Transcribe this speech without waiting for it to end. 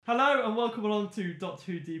Hello and welcome along to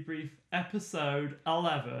Doctor Who Debrief episode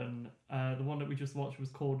 11. The one that we just watched was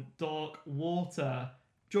called Dark Water.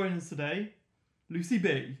 Joining us today, Lucy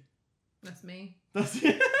B. That's me. That's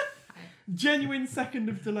genuine second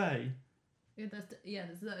of delay. Yeah, that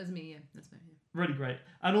was me. Yeah, that's me. Yeah. Really great.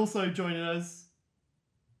 And also joining us,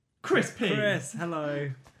 Chris P. Chris,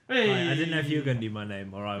 hello. Hey. Hi, I didn't know if you were going to do my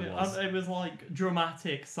name or I was. It was like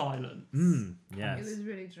dramatic silence. Yes. It was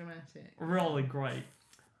really dramatic. Really great.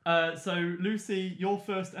 So Lucy, your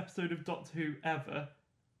first episode of Doctor Who ever.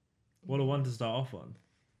 What a one to start off on,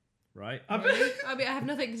 right? I mean, I have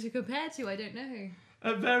nothing to compare to. I don't know.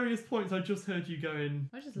 At various points, I just heard you going,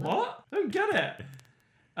 I just love "What? Don't get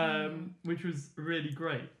it," which was really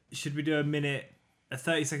great. Should we do a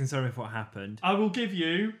 30-second summary of what happened? I will give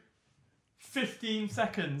you 15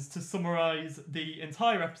 seconds to summarise the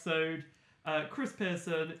entire episode. Chris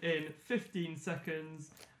Pearson in 15 seconds.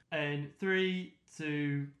 In 3,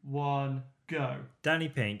 2, 1, go. Danny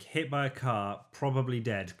Pink, hit by a car, probably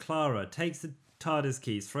dead. Clara takes the TARDIS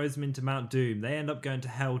keys, throws them into Mount Doom. They end up going to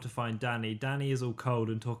hell to find Danny. Danny is all cold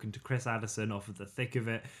and talking to Chris Addison off of the thick of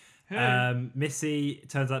it. Hey. Missy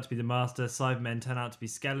turns out to be the Master. Cybermen turn out to be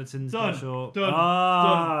skeletons. Done.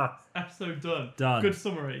 Done. Episode done. Done. Good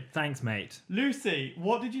summary. Thanks, mate. Lucy,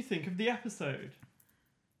 what did you think of the episode?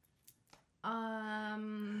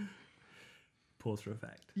 Pause for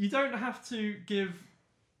effect. You don't have to give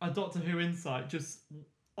a Doctor Who insight, just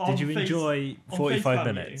Did you enjoy 45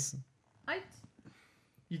 minutes?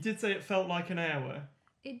 You did say it felt like an hour.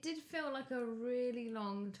 It did feel like a really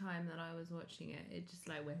long time that I was watching it. It just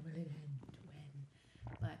like, when will it end?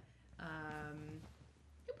 When? But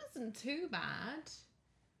it wasn't too bad.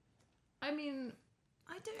 I mean,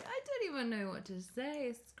 I don't even know what to say.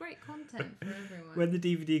 It's great content for everyone. When the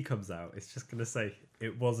DVD comes out, it's just going to say,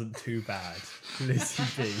 it wasn't too bad. Lucy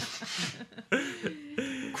B.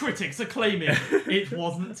 Critics are claiming it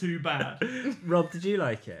wasn't too bad. Rob, did you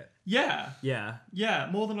like it? Yeah. Yeah.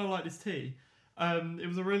 More than I like this tea. It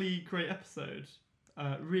was a really great episode.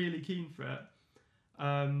 Really keen for it.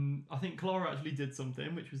 I think Clara actually did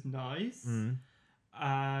something, which was nice.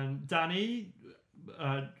 And Danny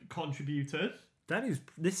contributed.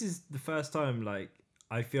 This is the first time, like,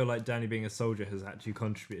 I feel like Danny being a soldier has actually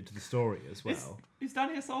contributed to the story as well. Is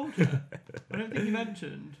Danny a soldier? I don't think you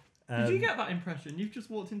mentioned. Did you get that impression? You've just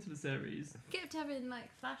walked into the series. Kept having like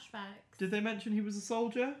flashbacks. Did they mention he was a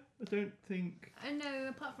soldier? I don't think. I know,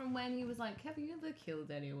 apart from when he was like, "Have you ever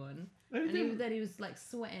killed anyone?" They Then he was like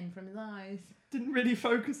sweating from his eyes. didn't really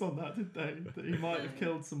focus on that, did they? That he might have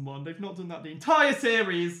killed someone. They've not done that the entire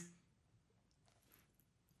series.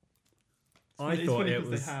 I thought it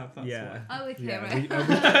was. They have, that's yeah. why. Oh, okay,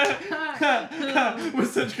 We're right. We're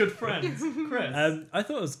such good friends, Chris. I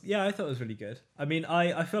thought it was really good. I mean,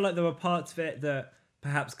 I feel like there were parts of it that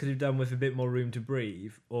perhaps could have done with a bit more room to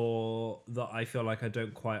breathe, or that I feel like I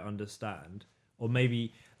don't quite understand, or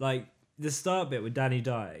maybe like the start bit with Danny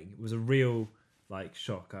dying was a real like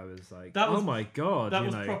shock. I was like, oh my god, that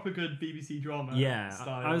was proper good BBC drama. Yeah,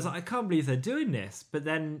 style. I was like, I can't believe they're doing this, but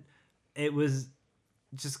then it was.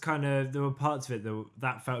 Just kind of, there were parts of it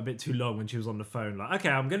that felt a bit too long when she was on the phone. Like, okay,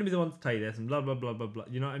 I'm going to be the one to tell you this, and blah, blah, blah, blah, blah.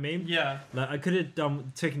 You know what I mean? Yeah. Like, I could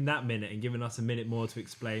have taken that minute and given us a minute more to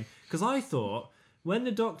explain. Because I thought, when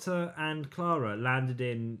the Doctor and Clara landed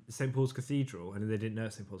in St. Paul's Cathedral, and they didn't know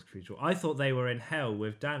St. Paul's Cathedral, I thought they were in hell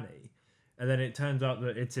with Danny. And then it turns out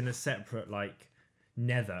that it's in a separate, like,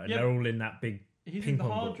 nether, and they're all in that big He's ping in the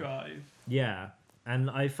pong hard ball. drive. Yeah.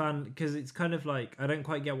 And I found, because it's kind of like, I don't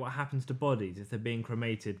quite get what happens to bodies if they're being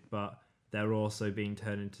cremated, but they're also being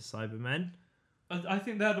turned into Cybermen. I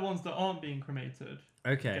think they're the ones that aren't being cremated.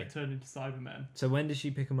 Okay. Get turned into Cybermen. So when does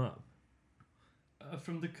she pick them up?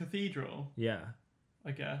 From the cathedral, Yeah.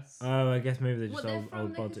 I guess. Oh, I guess maybe they're just They're old from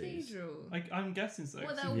the bodies. cathedral. I'm guessing so.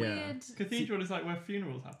 What, that Yeah. weird... Cathedral is like where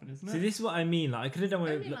funerals happen, isn't it? See, this is what I mean. Like, I could have done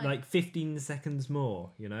with Only like 15 seconds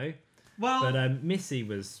more, you know? Well, But Missy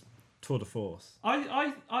was tour de force.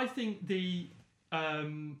 I think the how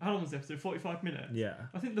long was the episode? 45 minutes. Yeah.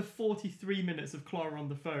 I think the 43 minutes of Clara on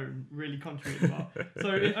the phone really contributed well. So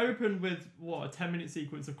it opened with a 10-minute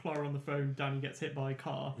sequence of Clara on the phone. Danny gets hit by a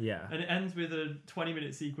car. Yeah. And it ends with a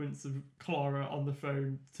 20-minute sequence of Clara on the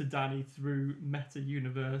phone to Danny through meta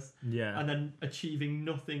universe. Yeah. And then achieving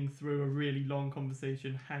nothing through a really long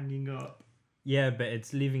conversation, hanging up. Yeah, but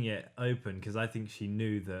it's leaving it open because I think she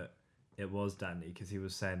knew that it was Danny because he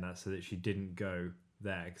was saying that so that she didn't go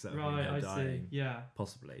there because that would mean her I dying. see. Yeah.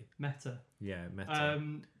 Possibly. Meta. Yeah, meta.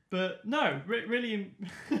 But no, really.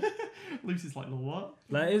 Lucy's like, what?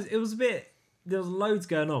 Like it was a bit. There was loads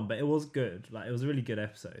going on, but it was good. Like it was a really good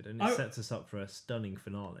episode, and it sets us up for a stunning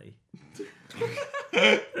finale.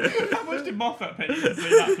 How much did Moffat pay you to say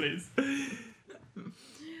that, please?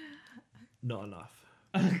 Not enough.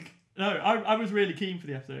 No, I was really keen for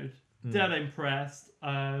the episode. Dead impressed.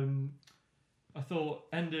 I thought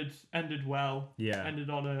ended well. Yeah. Ended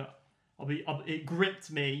on a. It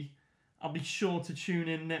gripped me. I'll be sure to tune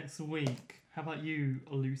in next week. How about you,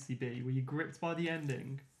 Lucy B? Were you gripped by the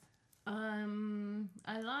ending?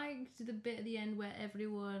 I liked the bit at the end where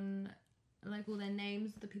everyone, like all their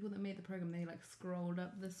names, the people that made the program, they like scrolled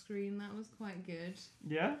up the screen. That was quite good.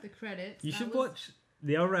 Yeah. The credits. You that should was... watch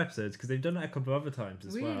the other episodes because they've done it a couple of other times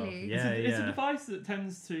as well. Really? Yeah, It's a device that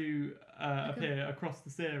tends to appear across the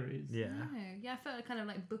series. Yeah. Oh, yeah, I felt it kind of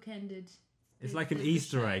like bookended. It's like an the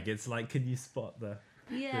Easter show. egg. It's like, can you spot the...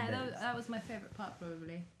 Yeah, names. that was my favourite part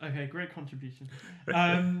probably. Okay, great contribution.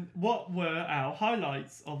 What were our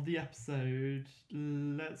highlights of the episode?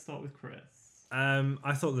 Let's start with Chris.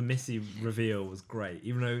 I thought the Missy reveal was great,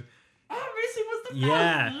 even though... Oh, Missy was the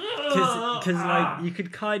Yeah, because like you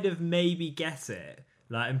could kind of maybe guess it,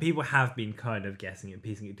 like, and people have been kind of guessing it,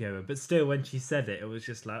 piecing it together. But still, when she said it, it was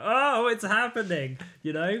just like, oh, it's happening,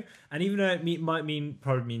 you know. And even though it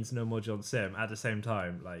probably means no more John Sim, at the same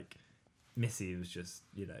time, like Missy was just,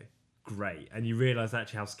 you know, great, and you realise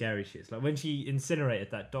actually how scary she is. Like when she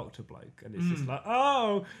incinerated that doctor bloke, and it's just like,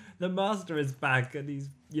 oh, the Master is back, and he's,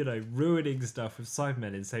 you know, ruining stuff with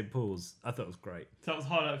Cybermen in St. Paul's. I thought it was great. So that was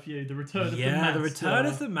highlight for you. The return of the Yeah, Master. the return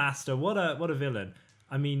of the Master. What a villain.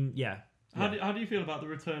 I mean, yeah. How do you feel about the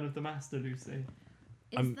return of the Master, Lucy?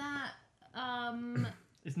 Is that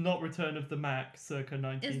It's not Return of the Mac, circa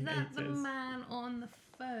 1980s. is that the man on the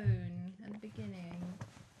phone at the beginning?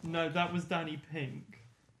 No, that was Danny Pink.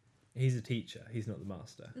 He's a teacher. He's not the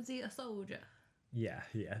Master. Is he a soldier? Yeah.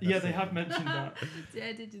 Yeah, that's they it. have mentioned that. Yeah,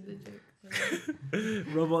 I did do the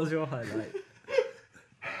joke. Rob, what's your highlight?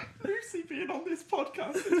 Lucy being on this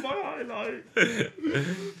podcast is my highlight.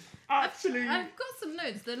 Actually, I've got some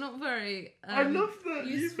notes. They're not very. I love that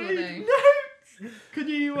you useful, made though. notes. Can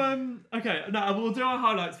you okay? No, we'll do our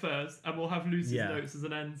highlights first, and we'll have Lucy's Yeah. notes as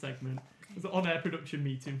an end segment. It's an on-air production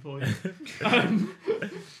meeting for you.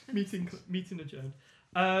 Meeting adjourned.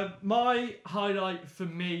 My highlight for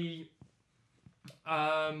me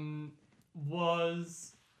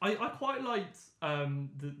was I quite liked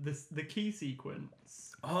the key sequence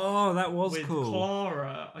Oh, that was with cool.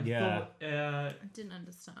 Clara. I Yeah. thought I didn't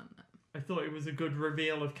understand that. I thought it was a good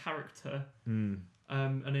reveal of character. Mm.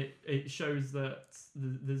 And it shows that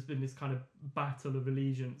there's been this kind of battle of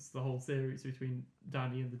allegiance the whole series between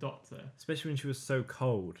Danny and the Doctor. Especially when she was so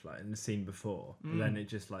cold, like in the scene before. But then it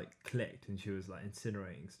just like clicked, and she was like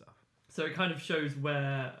incinerating stuff. So it kind of shows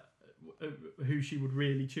where who she would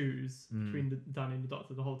really choose between Danny and the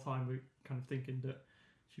Doctor. The whole time we're kind of thinking that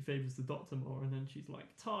she favours the Doctor more, and then she's like,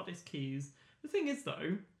 TARDIS keys. The thing is, though,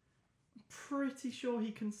 I'm pretty sure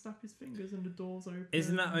he can snap his fingers and the door's open.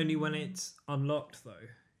 Isn't that only when it's unlocked though?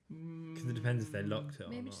 Because it depends if they locked it or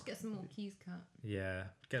Maybe not. just get some more keys cut. Yeah,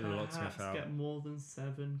 get the locksmith out. Get more than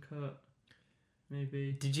 7 cut.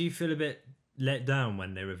 Maybe. Did you feel a bit let down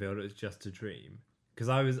when they revealed it was just a dream? Because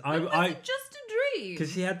Was it just a dream?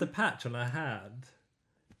 because she had the patch on her hand.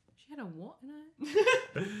 She had a what in her?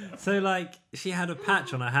 So like she had a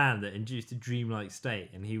patch on her hand that induced a dreamlike state,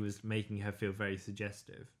 and he was making her feel very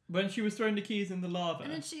suggestive. When she was throwing the keys in the lava.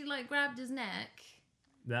 And then she like grabbed his neck.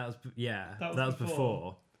 That was That that was was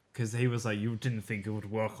before. Because he was like, you didn't think it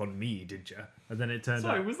would work on me, did you? And then it turned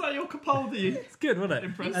Sorry, out was that your Capaldi? it's good, wasn't it?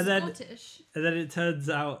 Impressive. He's And Scottish. then it turns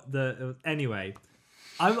out that anyway,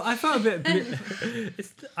 I felt a bit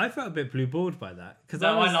I felt a bit blue balled by that because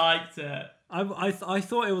No, I liked it. I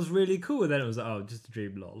thought it was really cool, and then it was like, oh, just a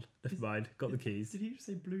dream, lol. Never mind, got the keys. Did he just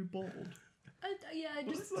say blue bald? I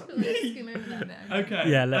What just does that feel like mean? skim over that bit.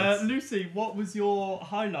 Okay. Yeah, let's- Lucy, what was your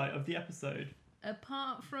highlight of the episode?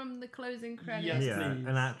 Apart from the closing credits, Yes, Yeah, please.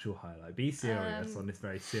 an actual highlight. Be serious Um, on this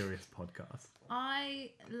very serious podcast. I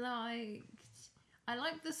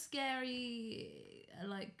liked the scary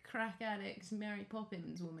like crack addict Mary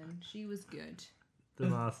Poppins woman. She was good. The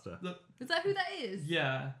Master. Is that who that is?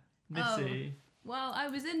 Yeah, Missy. Well, I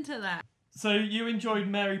was into that. So you enjoyed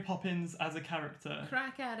Mary Poppins as a character.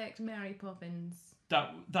 Crack addict Mary Poppins.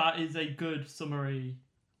 That is a good summary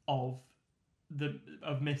of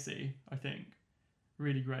Missy, I think.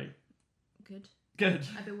 Really great. Good. Good.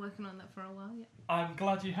 I've been working on that for a while, yeah. I'm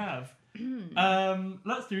glad you have.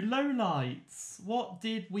 Let's do lowlights. What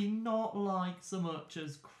did we not like so much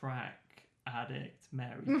as crack addict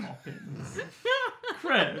Mary Poppins?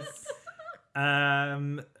 Chris.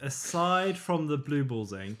 Aside from the blue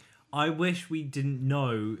ballsing, I wish we didn't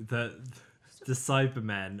know that the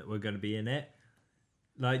Cybermen were going to be in it.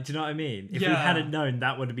 Like, do you know what I mean? If we Yeah. hadn't known,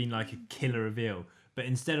 that would have been like a killer reveal. But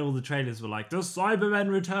instead, all the trailers were like, "The Cybermen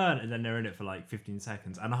return," and then they're in it for like 15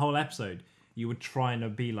 seconds, and a whole episode you were trying to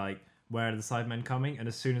be like, "Where are the Cybermen coming?" And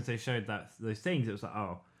as soon as they showed those things, it was like,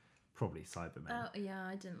 "Oh, probably Cybermen." Oh yeah,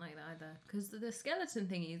 I didn't like that either because the skeleton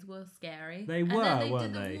thingies were scary. They and were, then they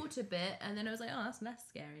weren't did they? the water bit, and then it was like, oh, that's less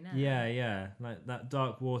scary now. Yeah, like that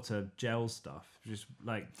dark water gel stuff. Just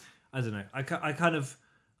like, I don't know.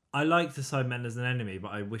 I like the Cybermen as an enemy,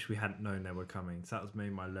 but I wish we hadn't known they were coming. So that was maybe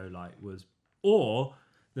my low light or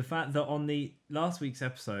the fact that on the last week's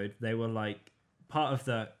episode they were like, part of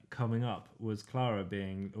the coming up was Clara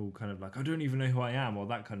being all kind of like, I don't even know who I am, or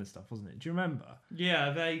that kind of stuff, wasn't it? Do you remember?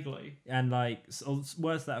 Yeah, vaguely. And like,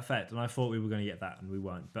 words to that effect. And I thought we were going to get that, and we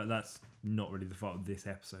weren't. But that's not really the fault of this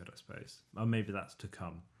episode, I suppose. Or maybe that's to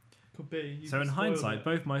come. Could be. You So in could spoil hindsight, it.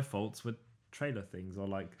 both my faults were trailer things, or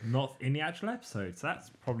like not in the actual episode. So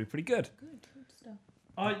that's probably pretty good. Good stuff.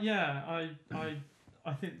 I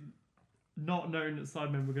think not knowing that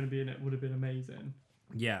Cybermen were going to be in it would have been amazing.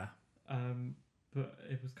 Yeah. But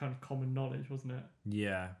it was kind of common knowledge, wasn't it?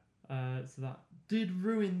 Yeah. So that did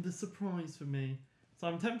ruin the surprise for me. So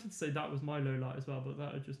I'm tempted to say that was my low light as well, but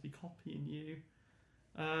that would just be copying you.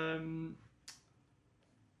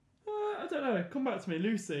 I don't know. Come back to me,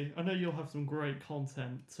 Lucy. I know you'll have some great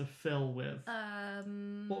content to fill with.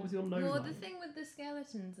 What was your low Well, light? the thing with the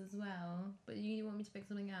skeletons as well, but you want me to pick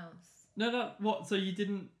something else. No. What? So you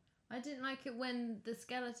didn't? I didn't like it when the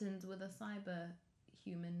skeletons were the cyber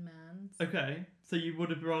human mans. Okay. So you would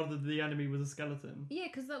have rather the enemy was a skeleton. Yeah,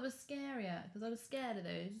 because that was scarier. Because I was scared of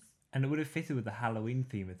those. And it would have fitted with the Halloween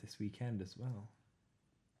theme of this weekend as well.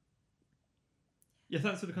 Yeah.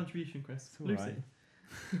 Thanks for the contribution, Chris. It's all Lucy. right.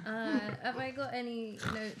 Have I got any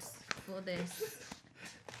notes for this?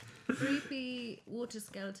 Creepy water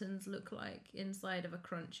skeletons look like inside of a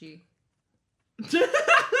crunchy. Do they?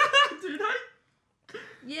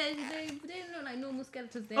 Yeah, they don't look like normal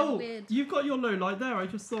skeletons. They're Oh, weird. you've got your low light there. I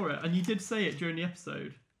just saw it, and you did say it during the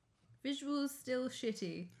episode. Visuals still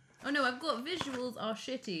shitty. Oh no, I've got visuals are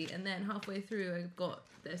shitty, and then halfway through I've got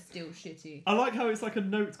they're still shitty. I like how it's like a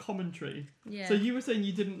note commentary. Yeah. So you were saying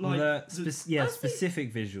you didn't like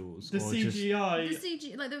specific visuals. the or just... CGI. The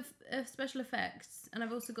CG, like the special effects, and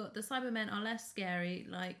I've also got the Cybermen are less scary,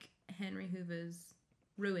 like Henry Hoover's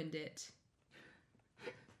ruined it.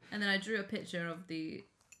 And then I drew a picture of the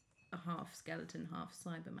half skeleton, half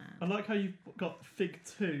Cyberman. I like how you've got Fig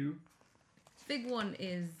 2. Fig 1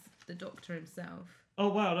 is the Doctor himself. Oh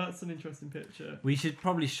wow, that's an interesting picture. We should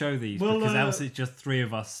probably show these Well, because else it's just three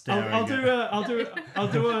of us staring. I'll do a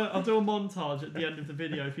montage at the end of the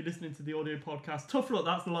video. If you're listening to the audio podcast, tough luck,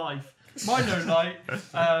 that's life. My low light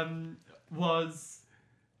was,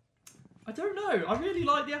 I don't know. I really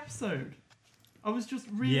liked the episode. I was just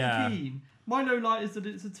really keen. My low light is that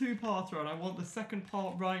it's a 2-parter, and I want the second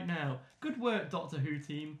part right now. Good work, Doctor Who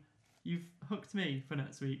team. You've hooked me for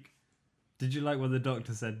next week. Did you like what the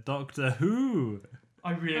Doctor said? Doctor Who.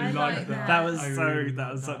 I really I liked like that. That was I so. really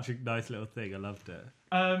That was liked such a nice little thing. I loved it.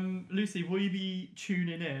 Lucy, will you be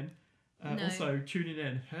tuning in? No. Also, tuning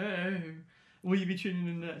in. Hey, will you be tuning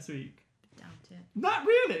in next week? Doubt it. Not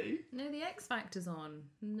really. No, the X Factor's on.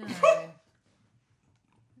 No.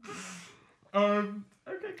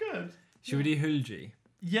 Okay, good. Should we do Hulgi?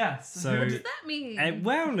 Yes. So- What does that mean?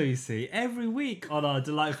 Well, Lucy, every week on our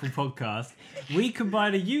delightful podcast, we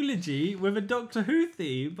combine a eulogy with a Doctor Who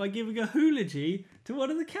theme by giving a eulogy to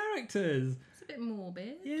one of the characters. It's a bit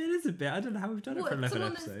morbid. Yeah, it is a bit. I don't know how we've done it for 11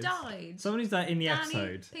 someone episodes. that's died? Someone who's died in the Danny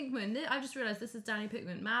episode. Pinkman. I just realised this is Danny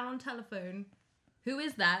Pinkman. Man on telephone. Who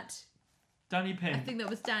is that? Danny Pink. I think that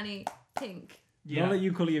was Danny Pink. Yeah. Not that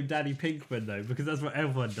you calling him Danny Pinkman though, because that's what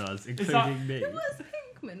everyone does, including that- me. Who was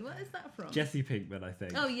Pinkman? What is that from? Jesse Pinkman, I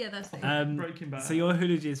think. Oh yeah, that's it. Breaking Bad. So your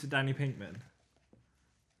eulogy is for Danny Pinkman.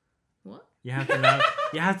 What? You have to now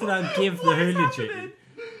give the What is eulogy happening?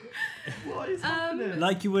 What is happening?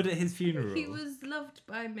 like you would at his funeral. He was loved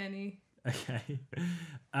by many. Okay.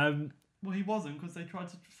 Well, he wasn't, because they tried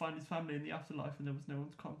to find his family in the afterlife and there was no one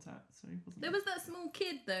to contact, so he wasn't. There was that small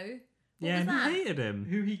kid though. What yeah, was and that? he hated him.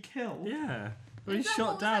 Who he killed. Yeah. Well, Is he that shot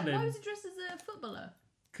what was down that? Why him was he dressed as a footballer?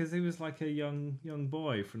 because he was like a young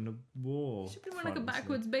boy from the war. Should be wearing like a front, wasn't he?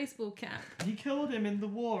 backwards baseball cap. He killed him in the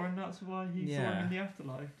war, and that's why he saw Yeah. him in the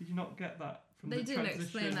afterlife. Did you not get that from They the didn't transition?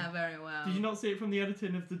 explain that very well. Did you not see it from the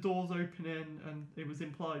editing of the doors opening, and it was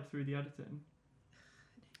implied through the editing?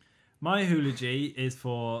 My eulogy is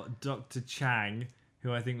for Dr. Chang,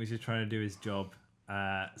 who I think was just trying to do his job,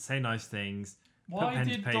 say nice things. Why pen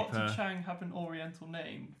to did paper. Dr. Chang have an Oriental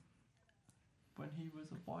name when he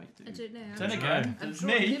was a white dude? I don't know. Then Don't again, know. I'm there's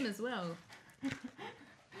drawing me. him as well.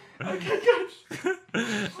 Okay, good.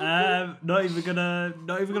 Not even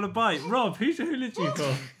gonna bite. Rob, who's your eulogy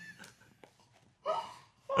for?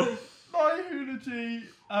 My eulogy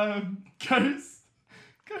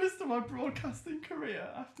goes to my broadcasting career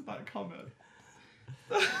after that comment.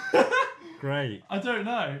 Great. I don't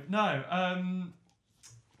know. No.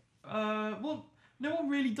 Well, no one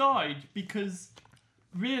really died because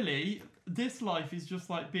really this life is just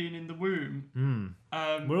like being in the womb.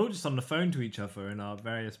 We're all just on the phone to each other in our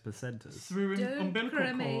various placentas. Through an Don't umbilical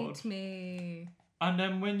cremate cord. me. And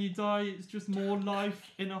then when you die, it's just more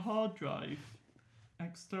life in a hard drive.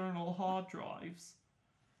 External hard drives.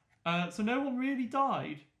 So no one really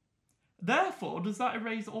died. Therefore, does that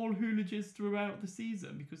erase all eulogies throughout the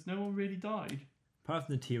season? Because no one really died. Apart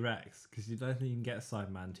from the T-Rex, because you don't think you can get a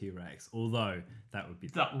Cyberman T-Rex. Although, that would be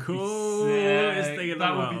That would coolest be thing in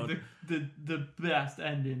that the world. would be the best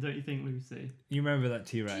ending, don't you think, Lucy? You remember that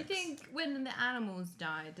T-Rex? Do you think when the animals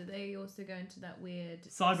died, do they also go into that weird...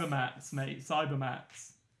 Cybermats, mate.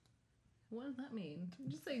 Cybermats. What does that mean?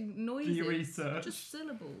 I'm just saying noises. Do your research. Just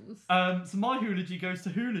syllables. So my eulogy goes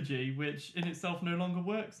to eulogy, which in itself no longer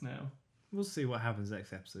works now. We'll see what happens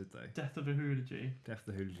next episode, though. Death of a eulogy. Death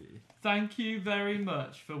of the eulogy. Thank you very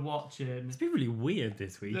much for watching. It's been really weird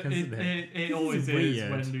this week, hasn't it? It always is weird.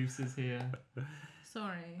 when Lucy's here.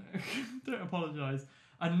 Sorry. Don't apologise.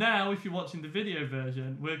 And now, if you're watching the video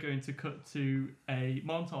version, we're going to cut to a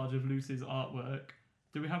montage of Lucy's artwork.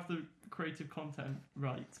 Do we have the creative content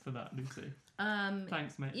rights for that, Lucy?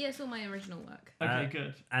 Thanks, mate. Yeah, it's all my original work. Okay,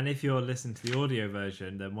 good. And if you're listening to the audio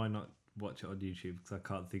version, then why not watch it on YouTube? Because I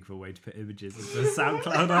can't think of a way to put images into a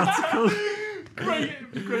SoundCloud article.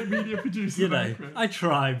 Great media producer. You know, Margaret. I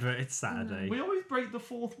try, but it's Saturday. We always break the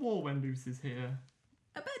fourth wall when Lucy's here.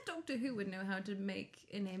 I bet Doctor Who would know how to make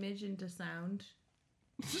an image into sound.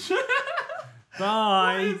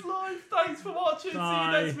 Bye. That is life. Thanks for watching.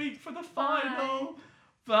 Bye. See you next week for the final.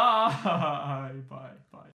 Bye. Bye. Bye.